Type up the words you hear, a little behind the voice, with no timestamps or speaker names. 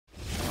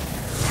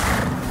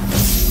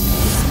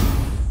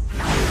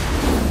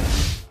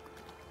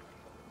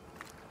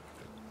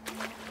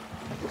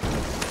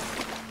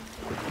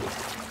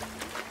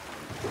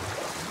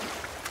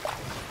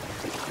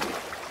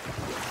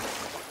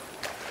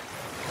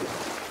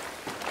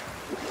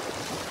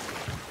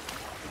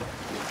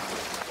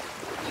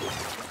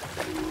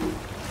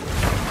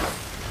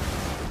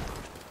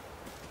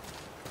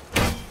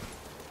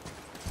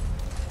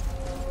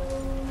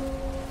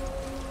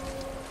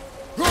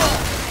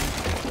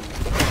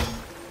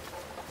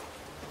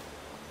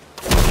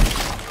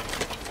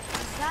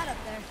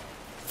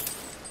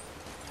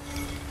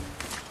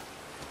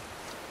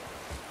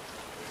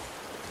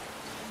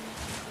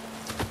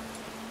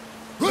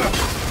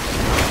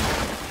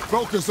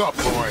Focus up,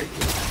 boy.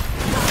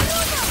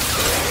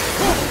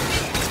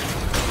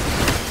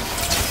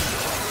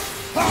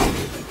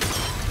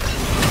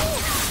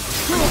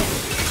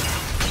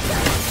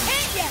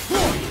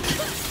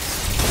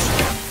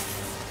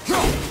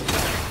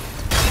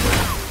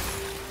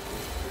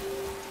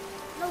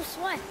 No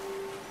sweat.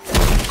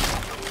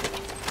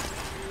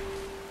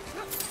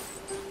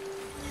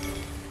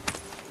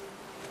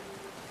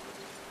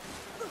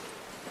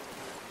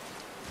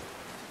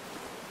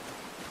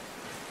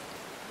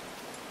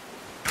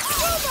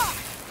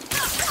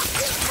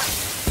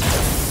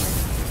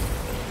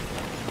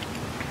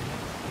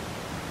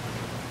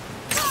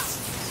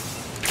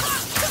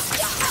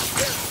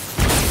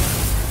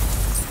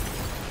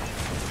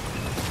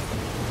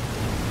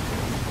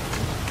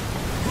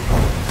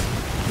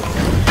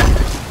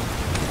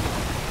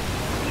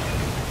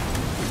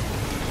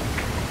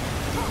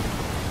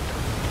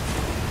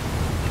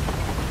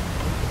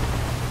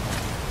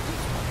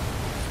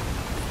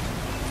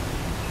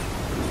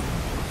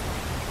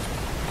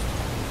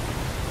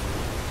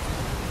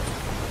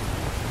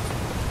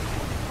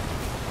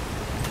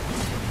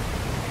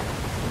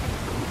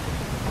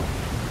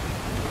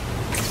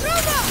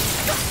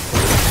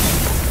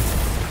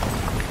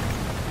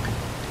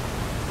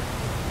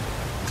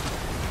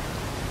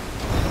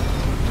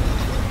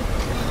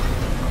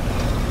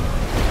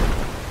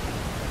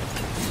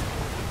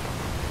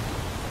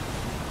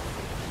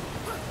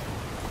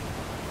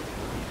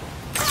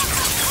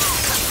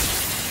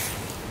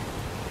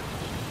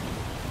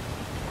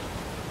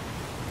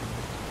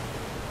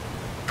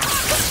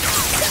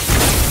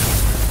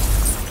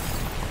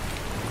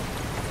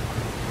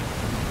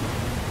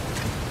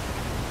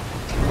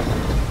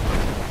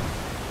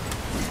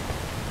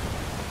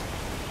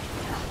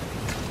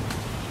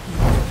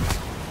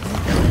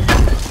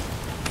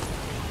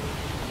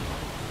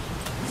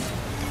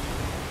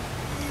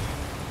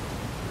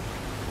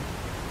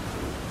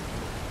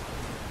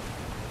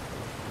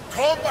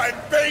 Come and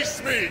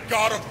face me,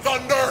 God of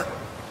Thunder!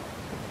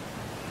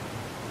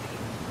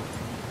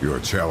 Your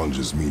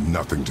challenges mean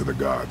nothing to the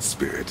gods,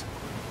 Spirit.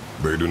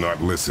 They do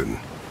not listen.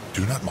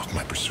 Do not mock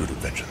my pursuit of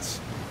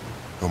vengeance.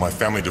 Though my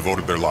family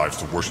devoted their lives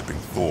to worshipping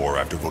Thor,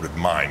 I've devoted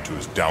mine to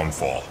his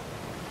downfall.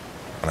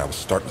 And I will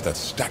start with that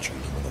statue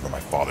looming over my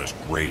father's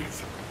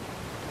grave.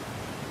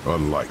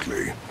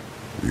 Unlikely.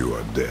 You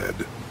are dead.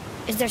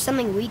 Is there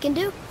something we can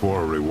do?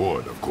 For a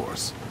reward, of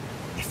course.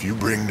 If you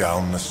bring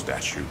down the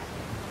statue,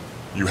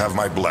 you have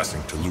my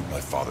blessing to loot my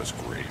father's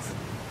grave.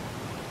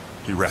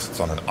 He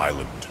rests on an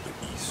island to the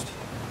east.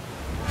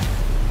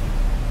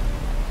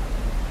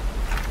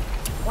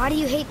 Why do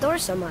you hate Thor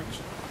so much?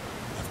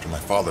 After my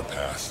father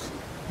passed,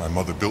 my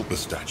mother built the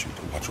statue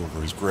to watch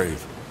over his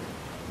grave.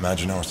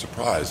 Imagine our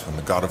surprise when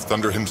the God of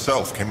Thunder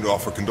himself came to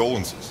offer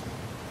condolences.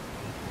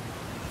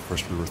 At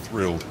first we were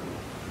thrilled,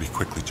 but he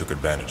quickly took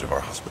advantage of our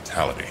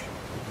hospitality.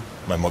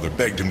 My mother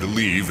begged him to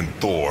leave, and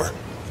Thor,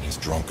 in his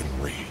drunken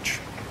rage,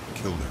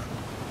 killed her.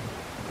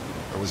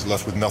 I was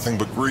left with nothing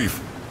but grief.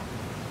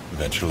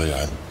 Eventually,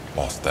 I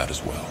lost that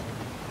as well,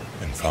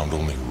 and found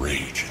only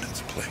rage in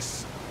its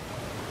place.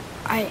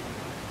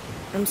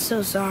 I'm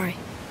so sorry.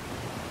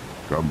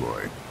 Come,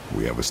 boy.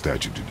 We have a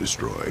statue to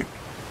destroy.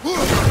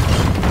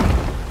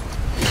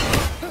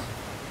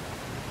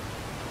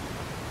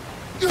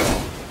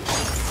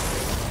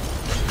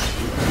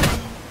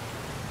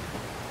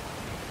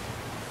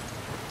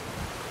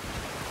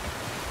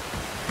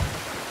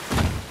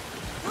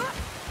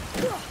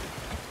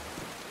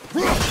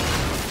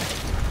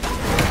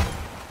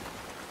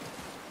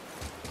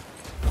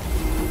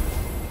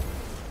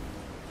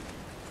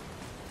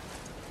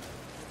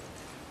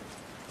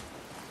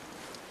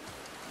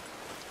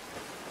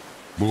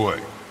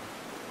 Boy.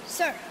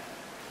 Sir.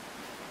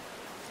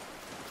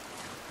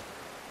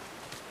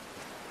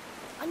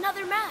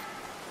 Another map.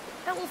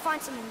 Bet we'll find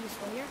something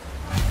useful here.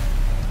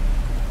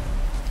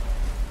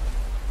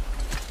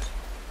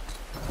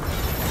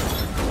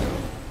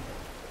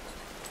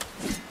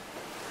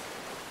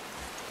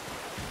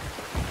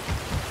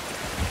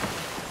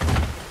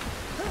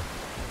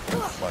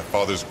 My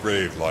father's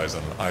grave lies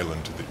on an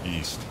island to the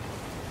east.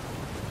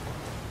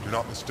 Do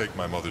not mistake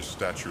my mother's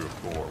statue of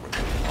Thor with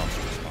the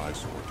monstrous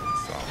eyesore to the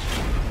south.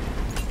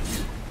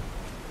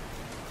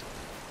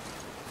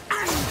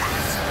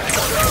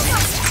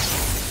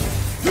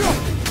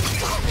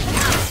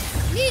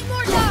 Need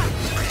more time!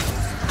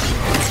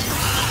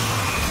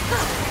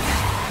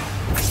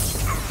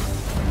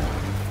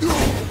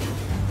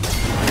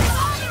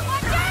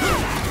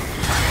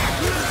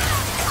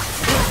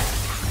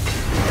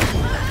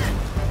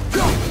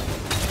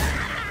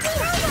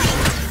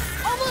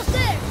 Almost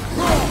there!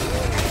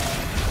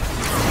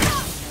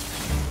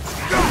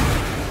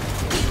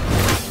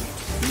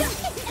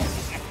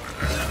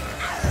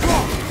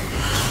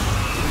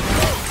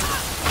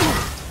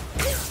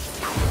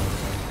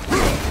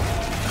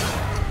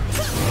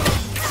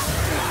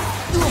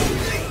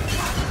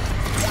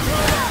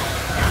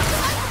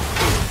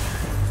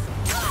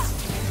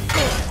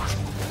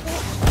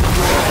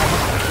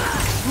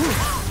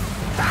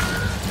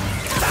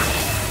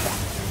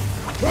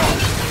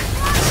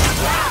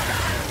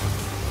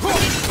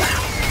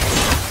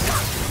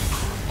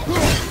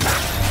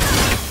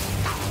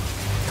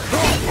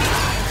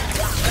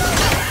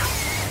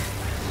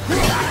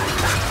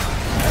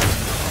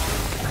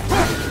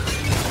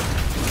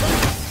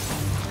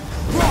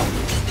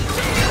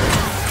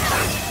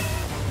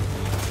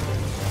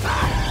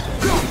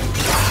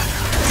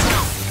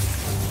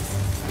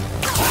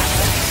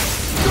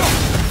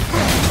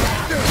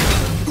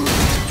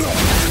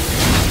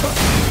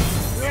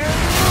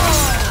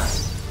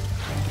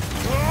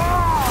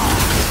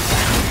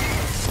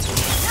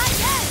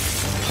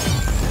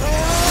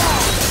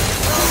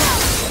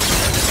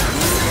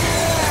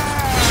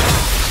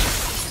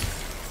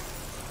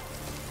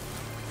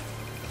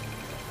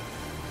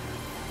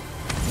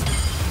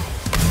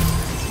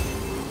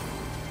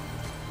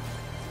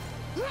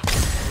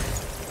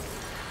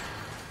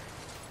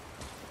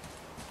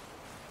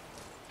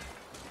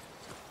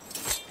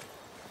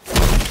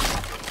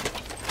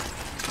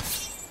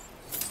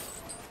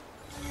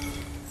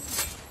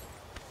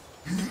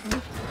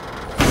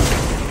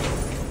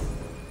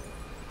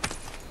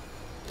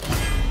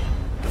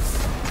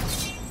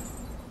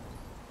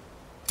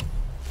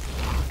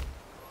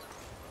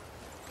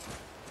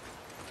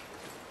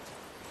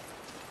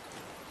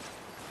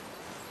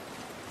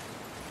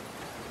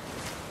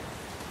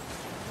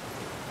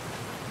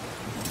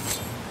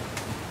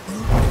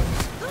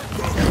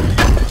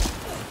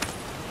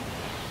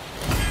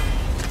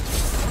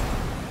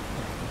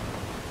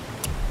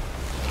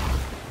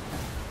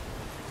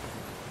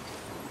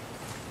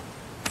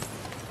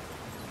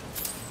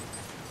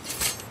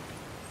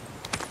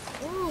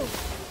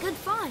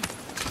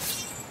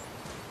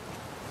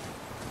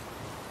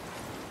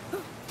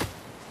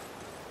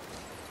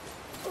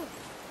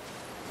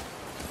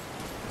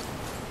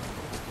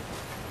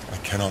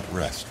 cannot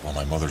rest while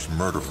my mother's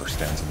murderer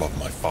stands above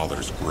my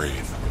father's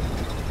grave.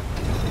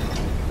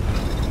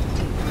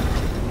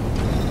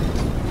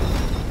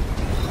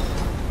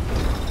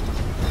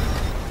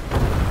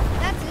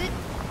 That's it.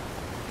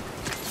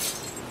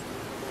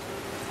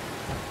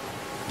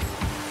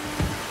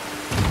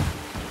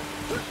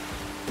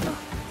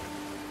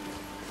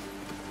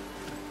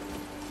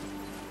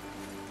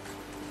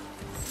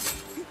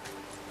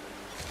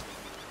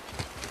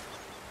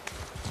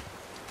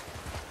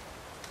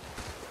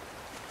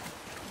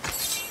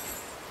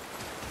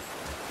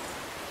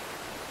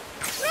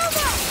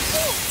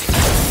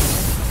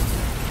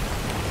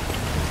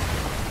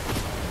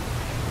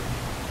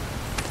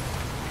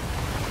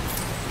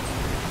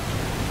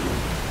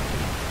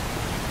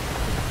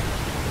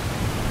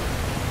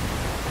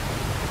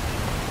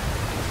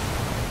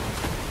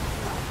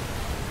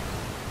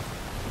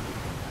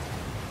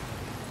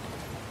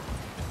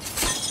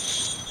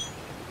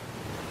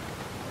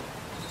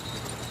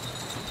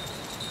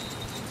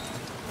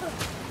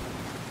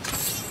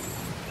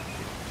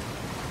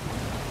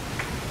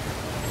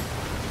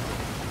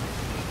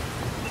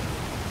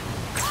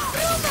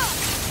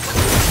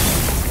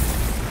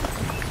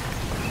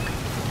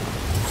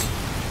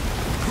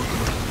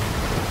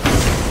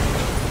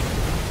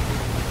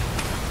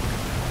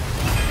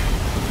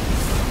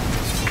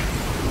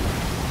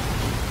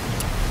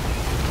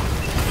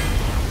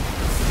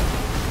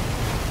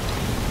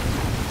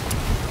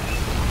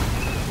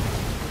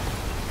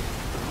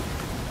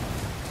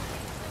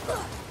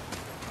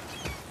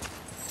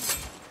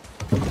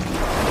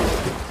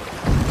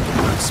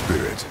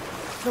 Spirit.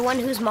 The one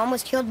whose mom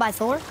was killed by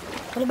Thor?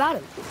 What about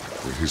him?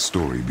 Let his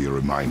story be a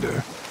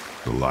reminder.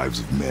 The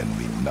lives of men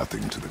mean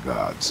nothing to the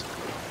gods.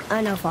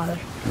 I know, Father.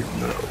 You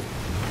know.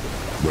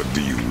 But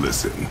do you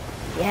listen?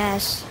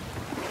 Yes.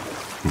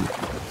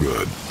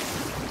 Good.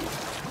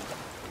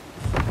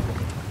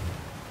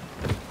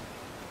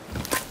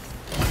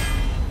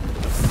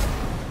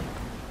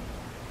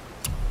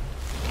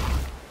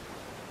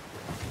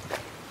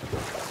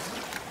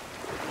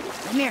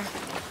 Amir,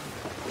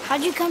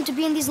 how'd you come to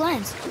be in these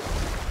lands?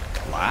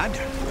 Lad,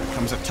 there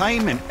comes a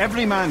time in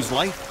every man's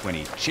life when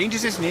he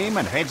changes his name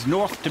and heads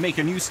north to make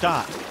a new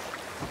start.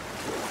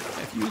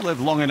 If you live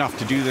long enough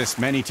to do this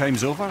many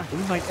times over,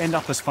 we might end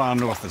up as far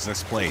north as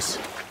this place.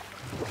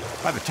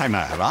 By the time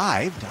I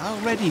arrived, I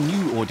already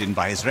knew Odin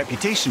by his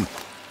reputation,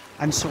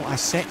 and so I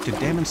set to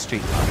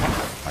demonstrate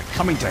that by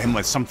coming to him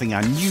with something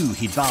I knew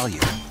he'd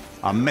value.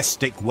 A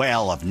mystic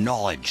well of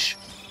knowledge.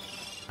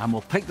 And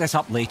we'll pick this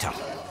up later.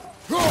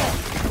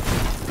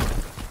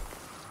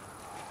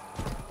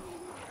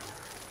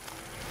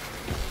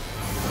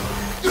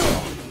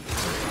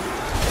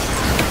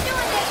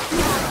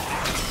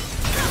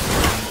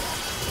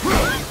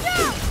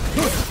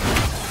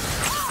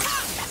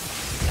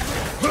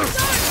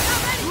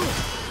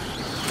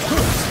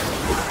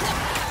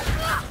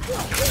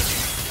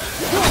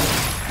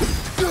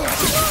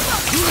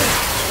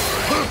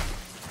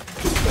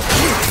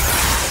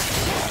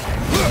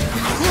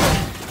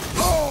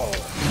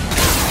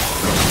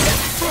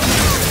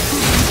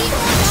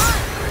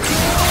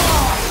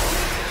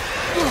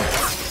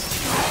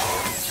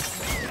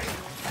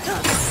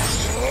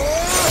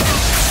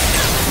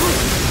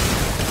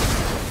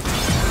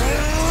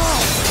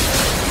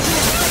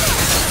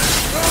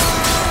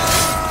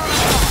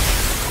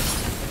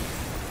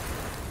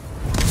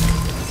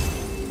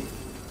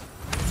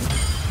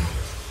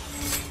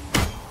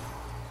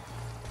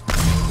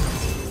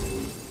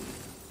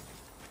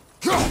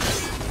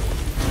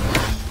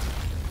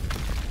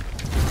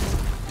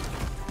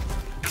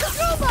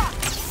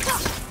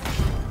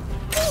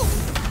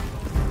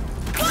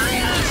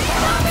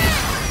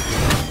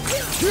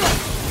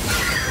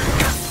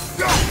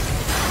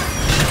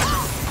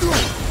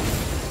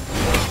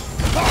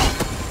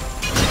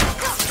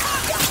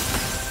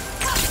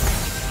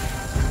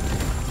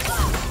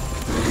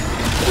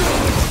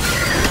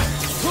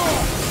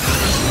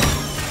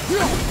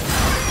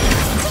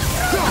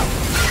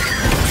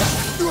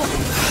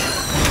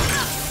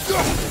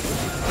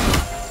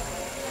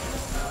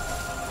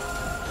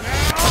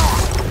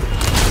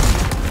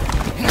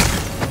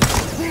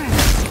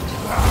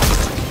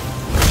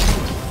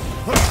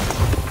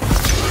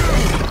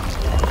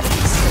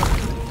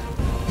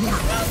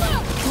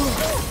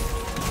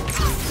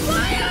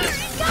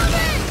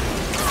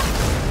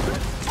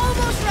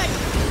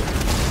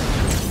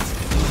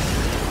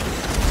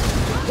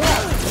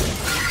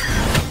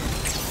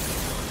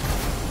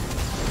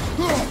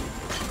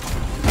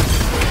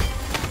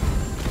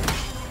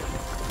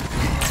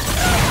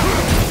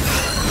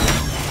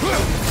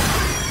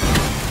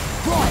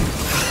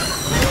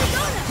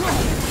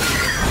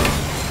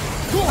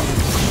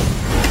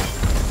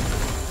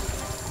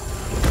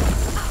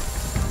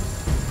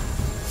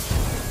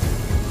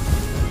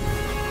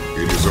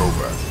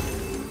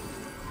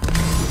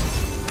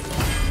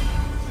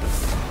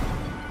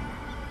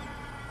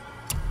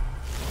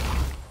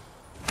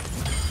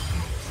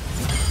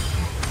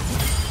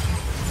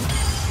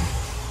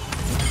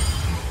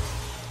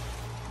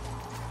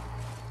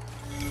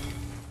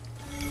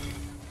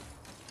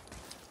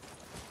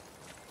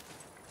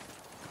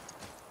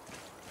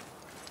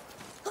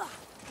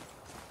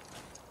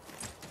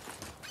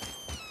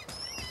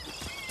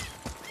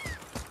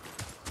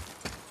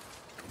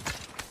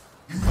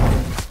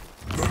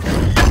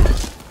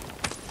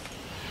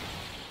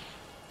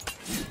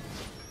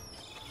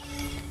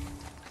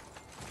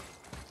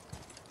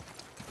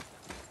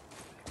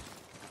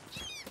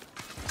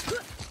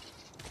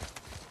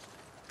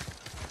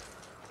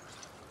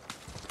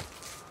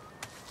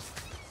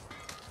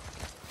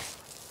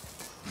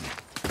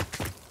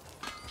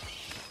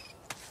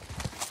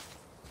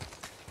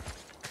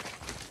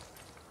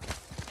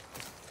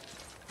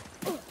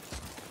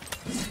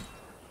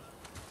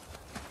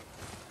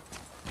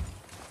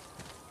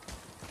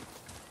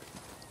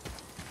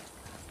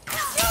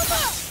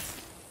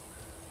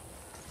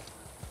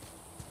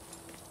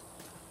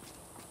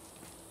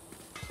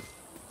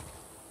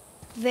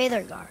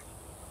 Favour,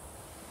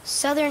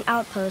 southern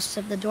outposts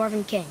of the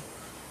Dwarven King.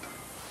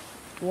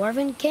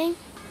 Dwarven King?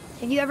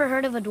 Have you ever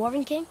heard of a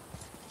Dwarven King?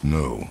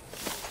 No.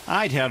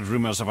 I'd heard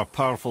rumours of a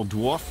powerful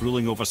dwarf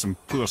ruling over some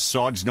poor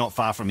sods not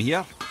far from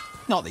here.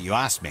 Not that you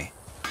asked me.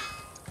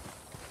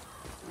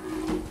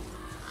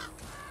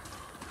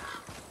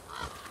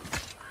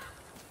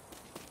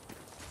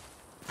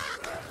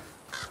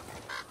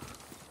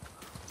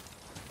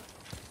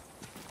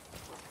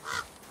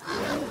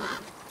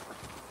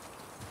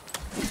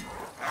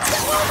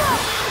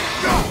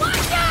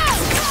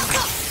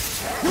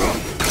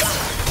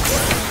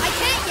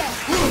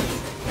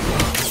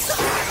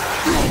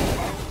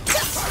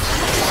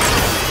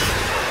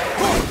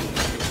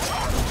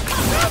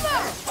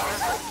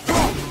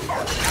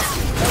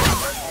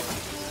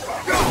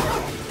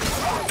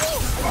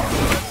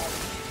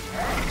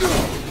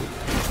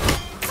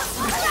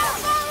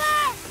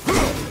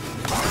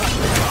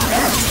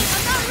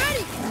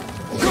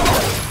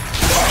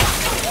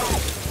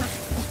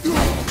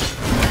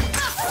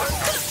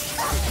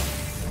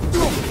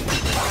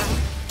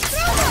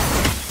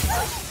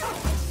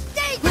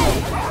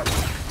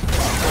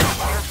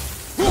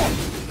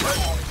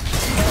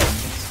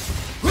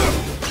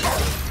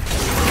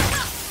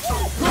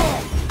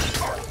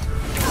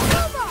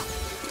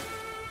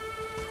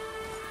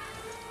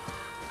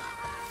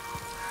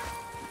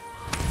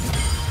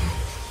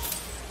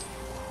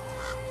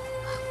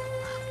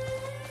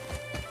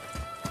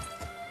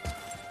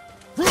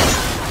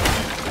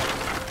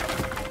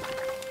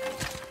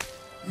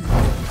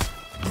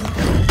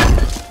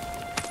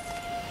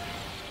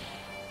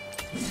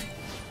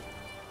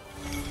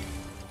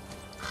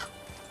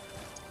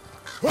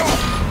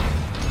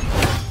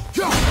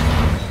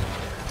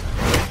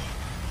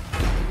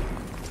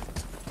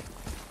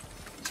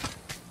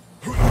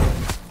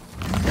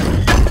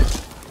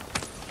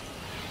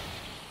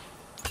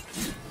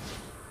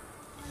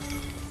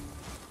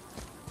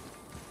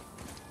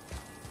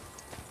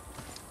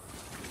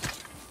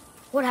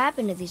 What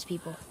happened to these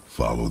people?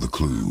 Follow the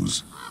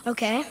clues.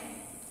 Okay.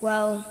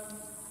 Well,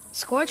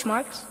 scorch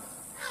marks.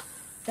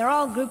 They're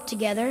all grouped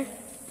together.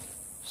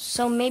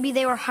 So maybe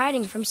they were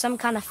hiding from some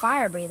kind of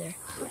fire breather.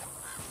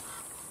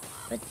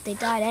 But they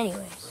died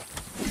anyways.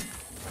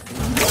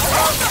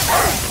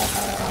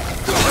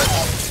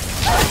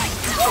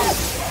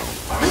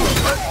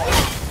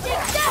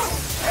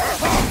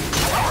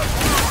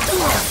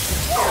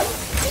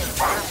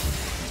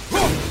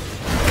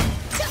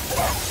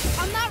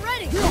 I'm not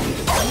ready!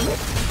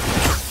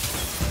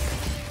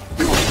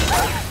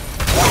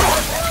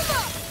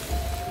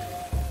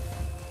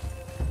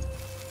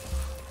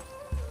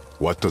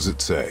 What does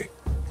it say?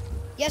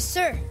 Yes,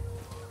 sir.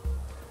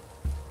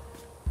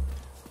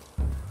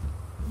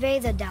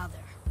 Favour.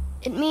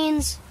 It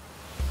means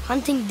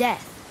hunting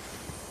death.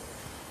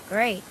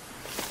 Great.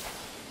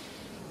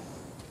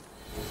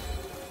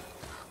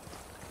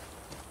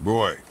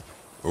 Boy,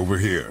 over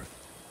here.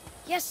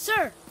 Yes,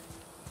 sir.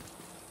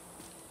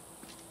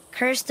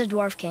 Curse the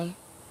Dwarf King,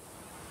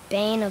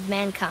 bane of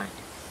mankind.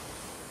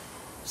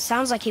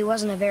 Sounds like he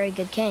wasn't a very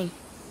good king.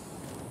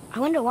 I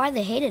wonder why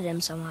they hated him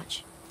so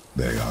much.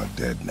 They are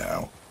dead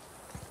now.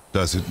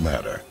 Does it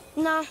matter?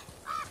 No,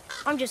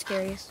 I'm just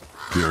curious.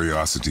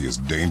 Curiosity is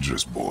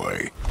dangerous,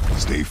 boy.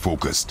 Stay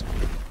focused.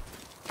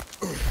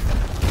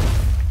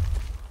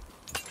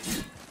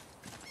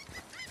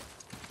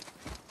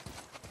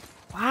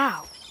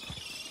 Wow.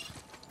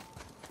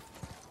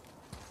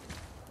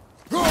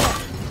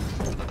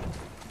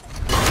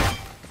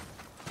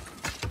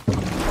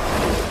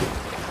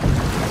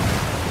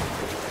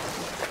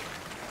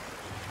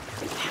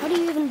 How do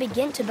you even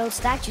begin to build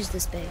statues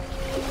this big?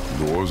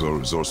 Dwarves are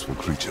resourceful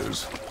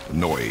creatures.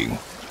 Annoying,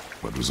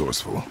 but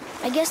resourceful.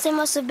 I guess they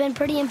must have been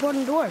pretty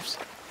important dwarves.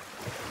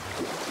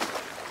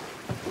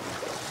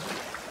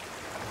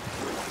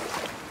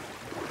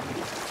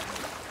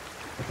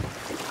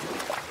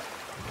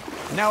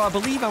 Now, I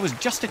believe I was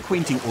just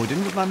acquainting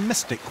Odin with my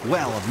mystic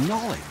well of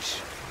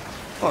knowledge.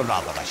 Or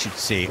rather, I should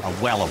say, a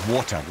well of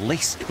water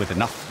laced with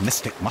enough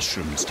mystic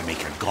mushrooms to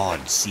make a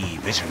god see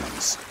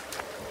visions.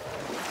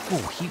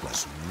 Oh, he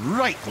was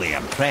rightly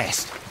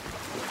impressed.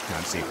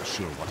 Can't say for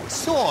sure what he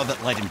saw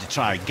that led him to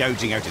try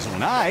gouging out his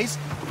own eyes,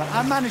 but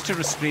I managed to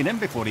restrain him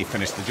before he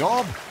finished the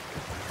job.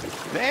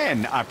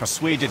 Then I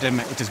persuaded him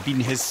it has been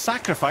his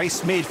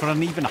sacrifice made for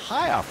an even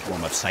higher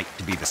form of sight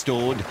to be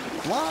bestowed.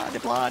 Blah, de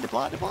blah, de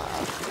blah, de blah.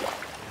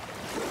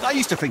 I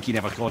used to think he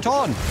never caught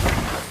on,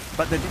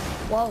 but the...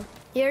 Well,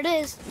 here it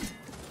is.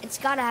 It's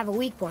gotta have a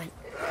weak point.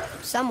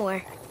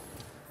 Somewhere.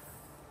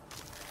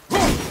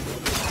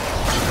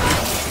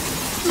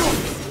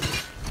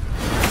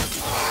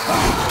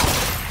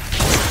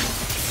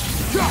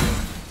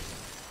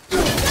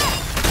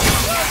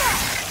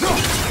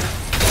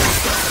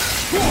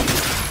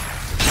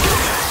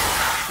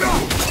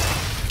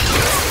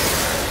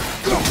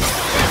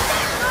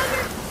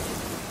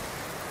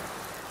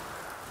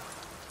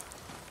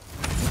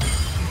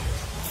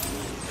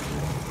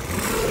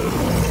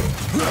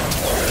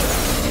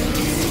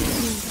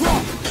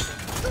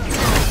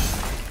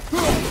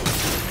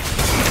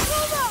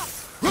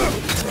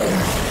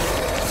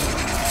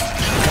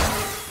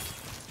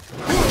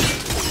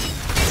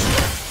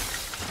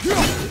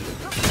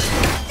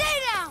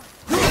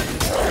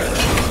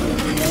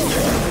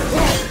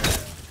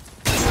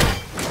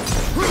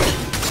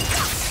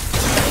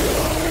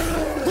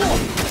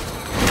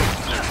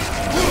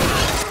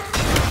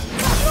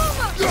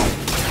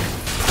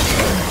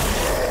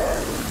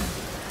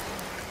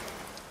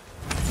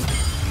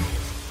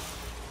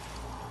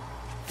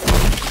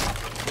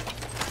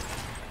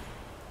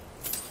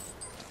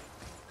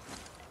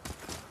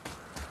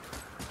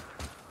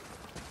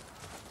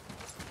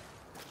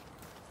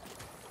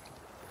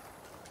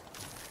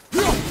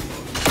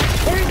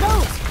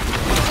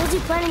 How's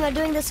he planning on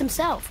doing this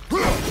himself?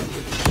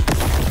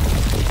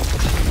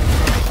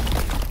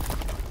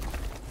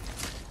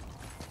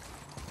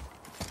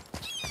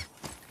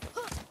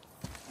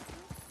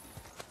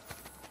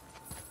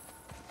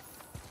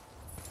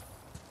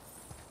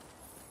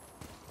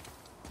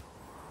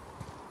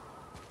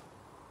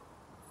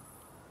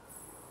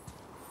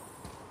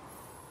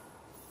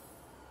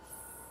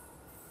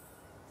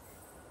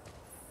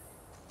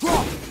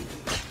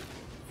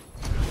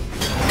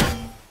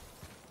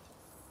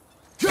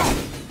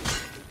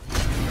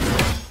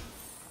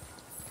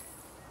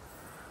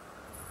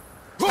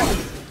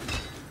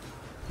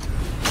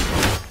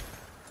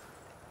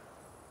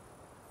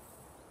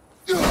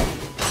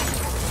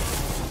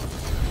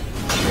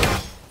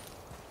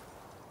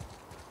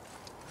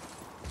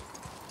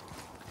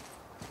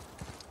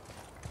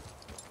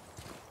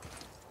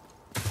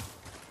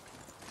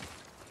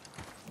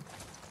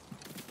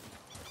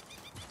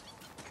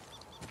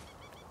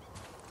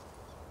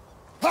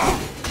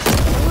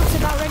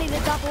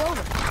 Topple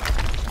over.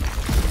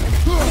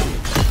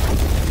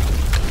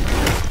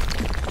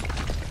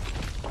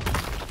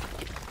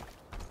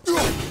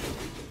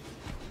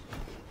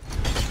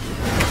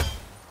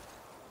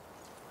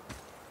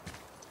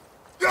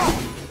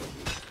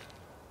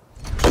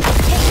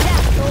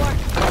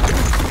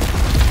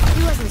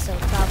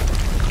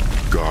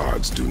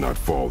 Gods do not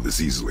fall this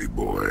easily,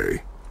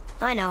 boy.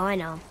 I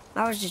know.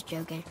 I was just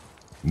joking.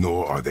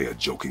 Nor are they a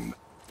joking.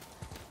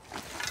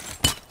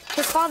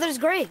 His father's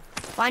grave.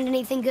 Find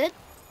anything good?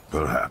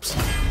 Perhaps.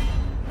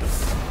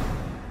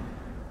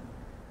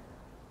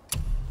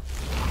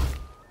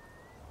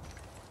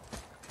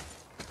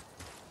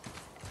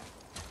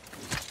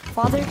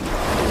 Father,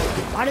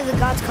 why do the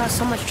gods cause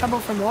so much trouble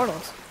for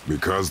mortals?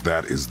 Because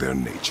that is their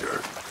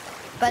nature.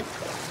 But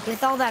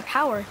with all that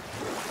power,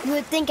 you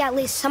would think at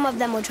least some of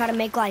them would try to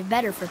make life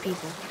better for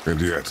people. And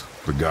yet,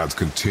 the gods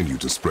continue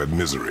to spread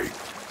misery.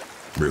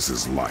 This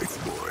is life,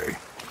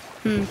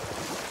 boy.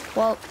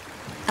 Well,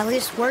 at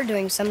least we're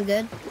doing some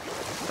good,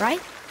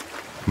 right?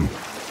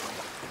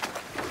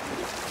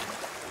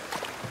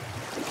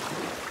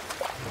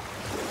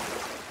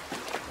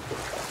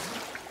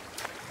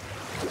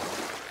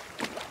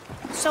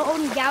 So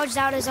Odin gouged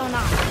out his own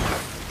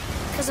eye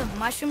because of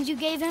mushrooms you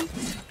gave him?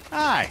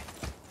 Aye.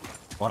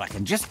 Or I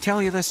can just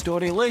tell you the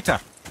story later.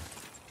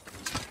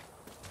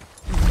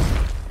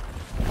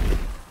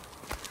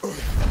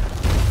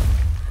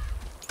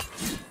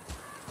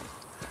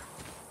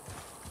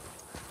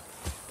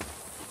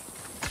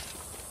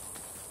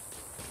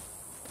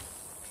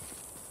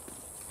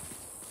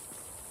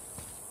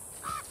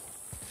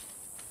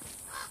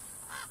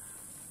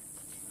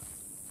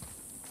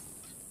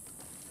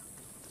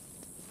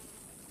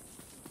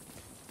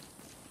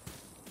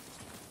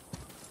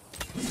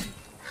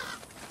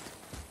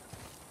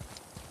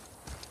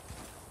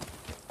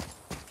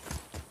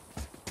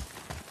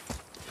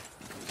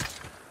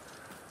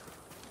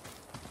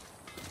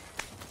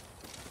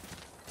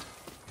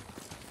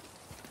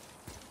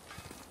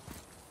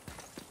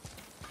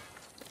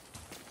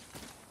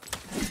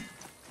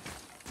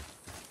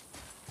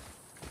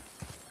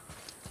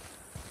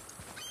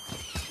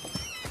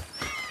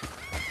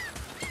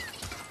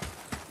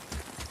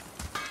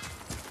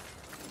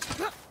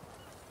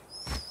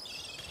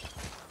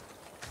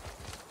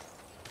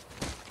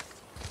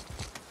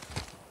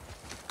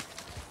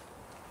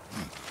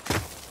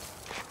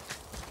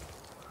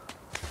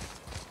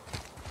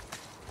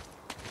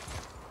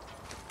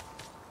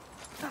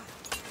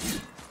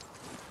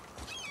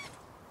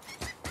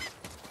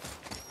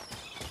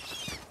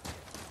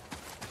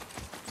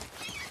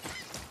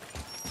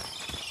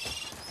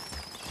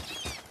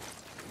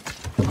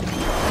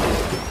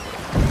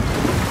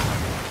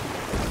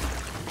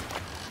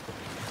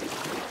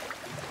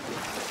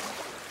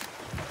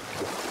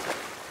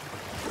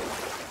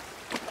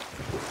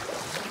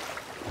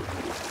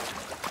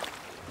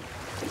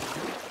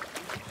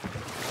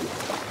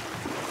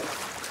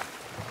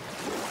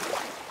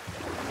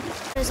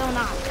 His own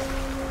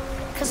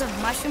eye. Because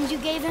of mushrooms you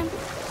gave him?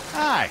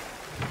 Aye.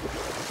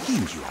 He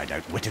knew I'd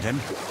outwitted him,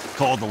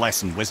 called the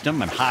lesson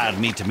wisdom, and hired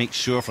me to make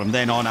sure from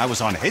then on I was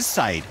on his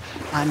side.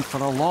 And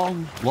for a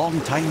long, long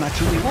time I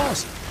truly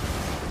was.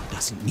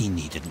 Doesn't mean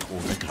he didn't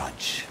hold a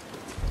grudge.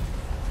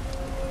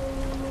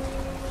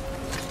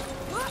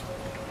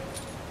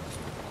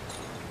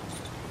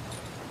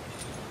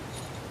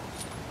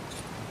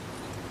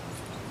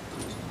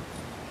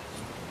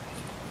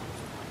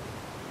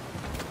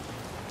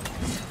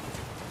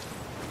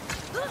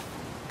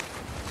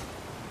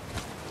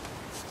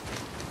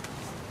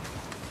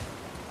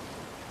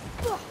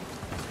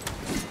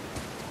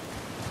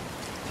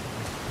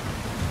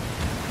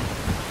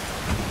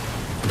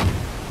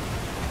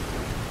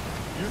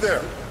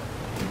 There.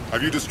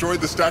 Have you destroyed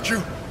the statue?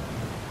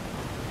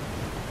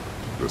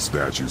 The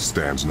statue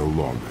stands no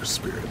longer,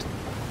 Spirit.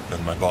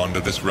 Then my bond to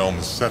this realm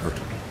is severed,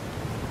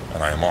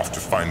 and I am off to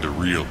find the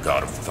real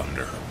God of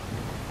Thunder.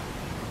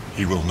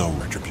 He will know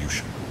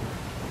retribution.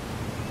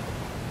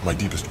 My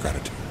deepest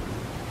gratitude.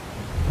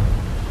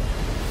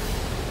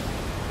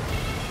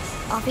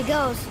 Off he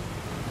goes.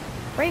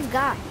 Brave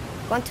guy.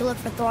 Went to look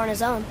for Thor on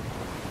his own.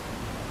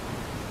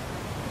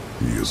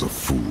 He is a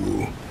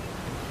fool.